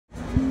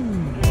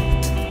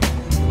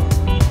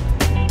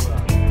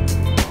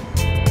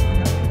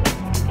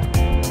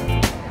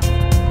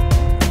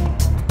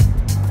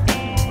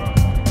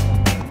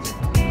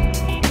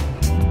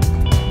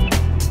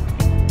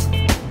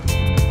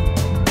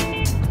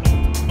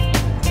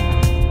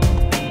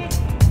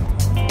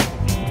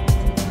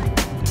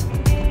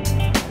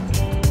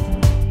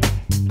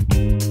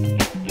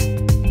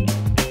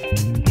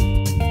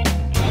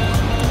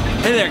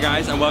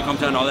guys, and welcome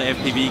to another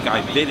FPV Guy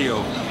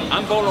video.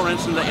 I'm Bo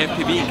Lorentzen, the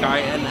FPV Guy,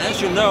 and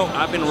as you know,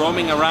 I've been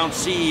roaming around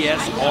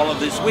CES all of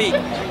this week,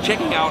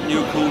 checking out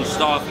new cool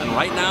stuff, and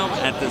right now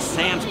at the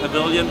Sands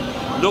Pavilion,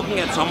 looking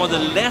at some of the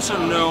lesser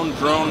known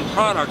drone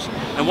products.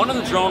 And one of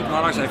the drone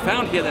products I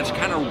found here that's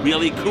kind of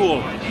really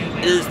cool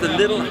is the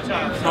little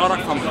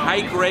product from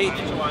High Grade,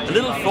 a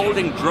little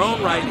folding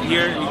drone right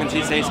here. You can see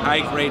it says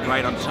High Grade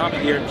right on top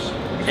here.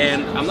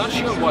 And I'm not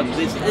sure what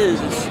this is,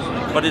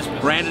 but it's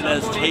branded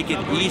as Take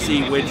It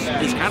Easy, which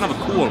is kind of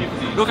cool.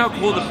 Look how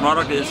cool the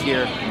product is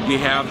here. We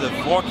have the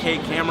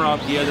 4K camera up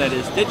here that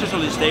is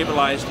digitally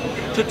stabilized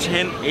to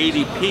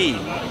 1080p.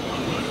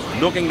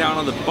 Looking down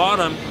on the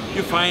bottom,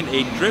 you find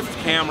a drift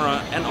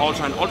camera and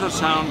also an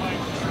ultrasound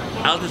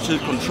altitude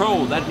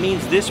control. That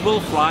means this will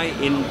fly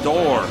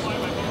indoor.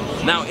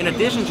 Now, in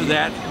addition to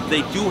that,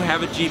 they do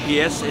have a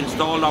GPS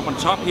installed up on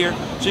top here,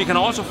 so you can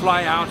also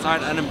fly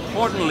outside, and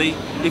importantly,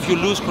 if you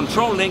lose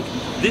control link,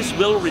 this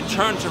will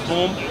return to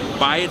home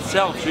by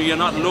itself, so you're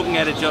not looking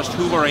at it just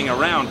hovering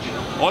around.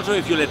 Also,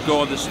 if you let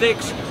go of the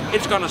sticks,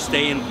 it's gonna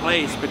stay in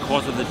place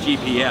because of the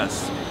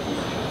GPS.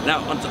 Now,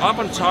 up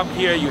on top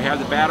here, you have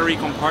the battery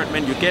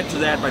compartment. You get to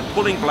that by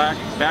pulling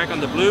back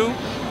on the blue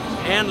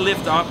and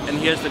lift up, and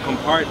here's the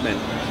compartment.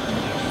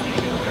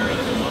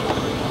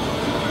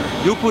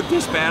 You put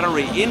this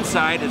battery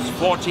inside, it's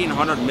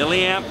 1400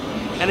 milliamp,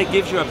 and it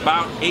gives you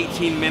about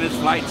 18 minutes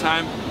flight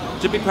time.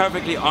 To be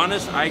perfectly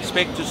honest, I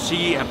expect to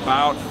see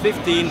about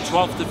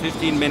 12 to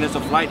 15 minutes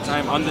of flight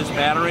time on this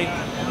battery.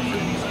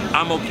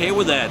 I'm okay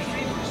with that.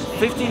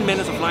 15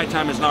 minutes of flight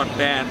time is not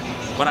bad,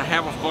 but I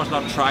have of course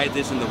not tried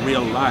this in the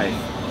real life.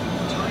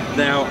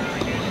 Now,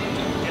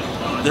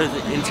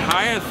 the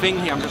entire thing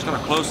here, I'm just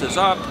gonna close this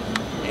up,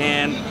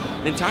 and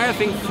the entire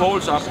thing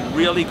folds up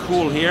really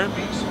cool here.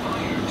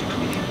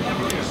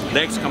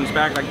 Legs comes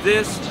back like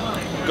this,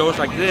 goes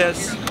like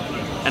this,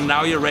 and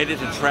now you're ready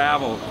to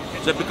travel.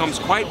 So it becomes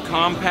quite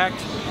compact,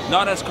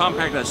 not as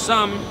compact as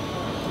some,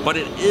 but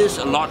it is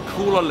a lot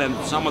cooler than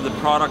some of the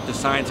product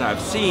designs I've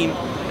seen.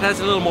 It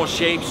has a little more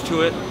shapes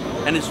to it,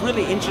 and it's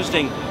really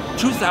interesting.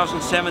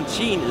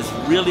 2017 is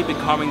really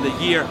becoming the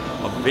year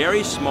of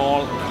very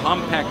small,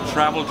 compact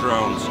travel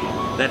drones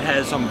that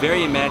has some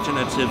very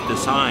imaginative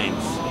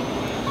designs.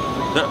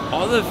 The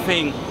other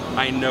thing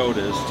I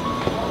noticed,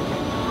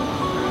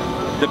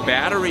 the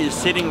battery is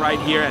sitting right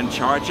here and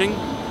charging,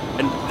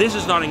 and this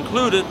is not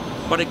included,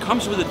 but it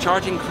comes with a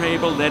charging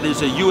cable that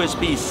is a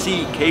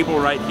USB-C cable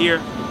right here.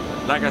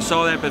 Like I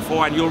saw that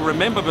before, and you'll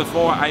remember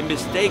before I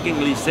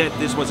mistakenly said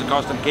this was a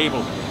custom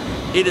cable.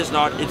 It is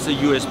not, it's a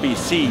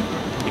USB-C.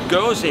 It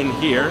goes in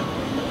here,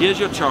 here's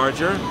your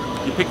charger,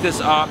 you pick this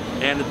up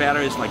and the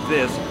battery is like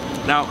this.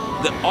 Now,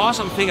 the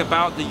awesome thing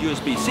about the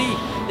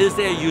USB-C is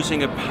they're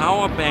using a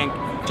power bank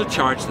to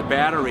charge the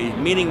battery,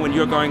 meaning when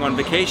you're going on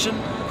vacation,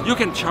 you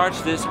can charge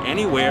this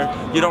anywhere.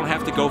 You don't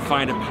have to go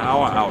find a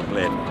power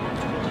outlet.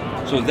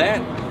 So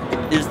that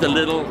is the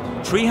little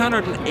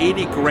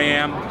 380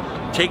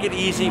 gram Take It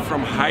Easy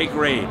from High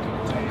Grade.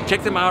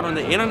 Check them out on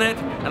the internet,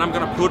 and I'm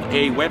gonna put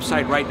a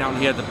website right down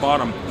here at the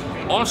bottom.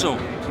 Also,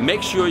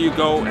 make sure you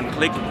go and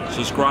click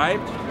subscribe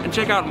and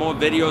check out more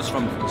videos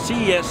from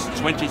CES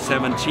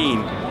 2017.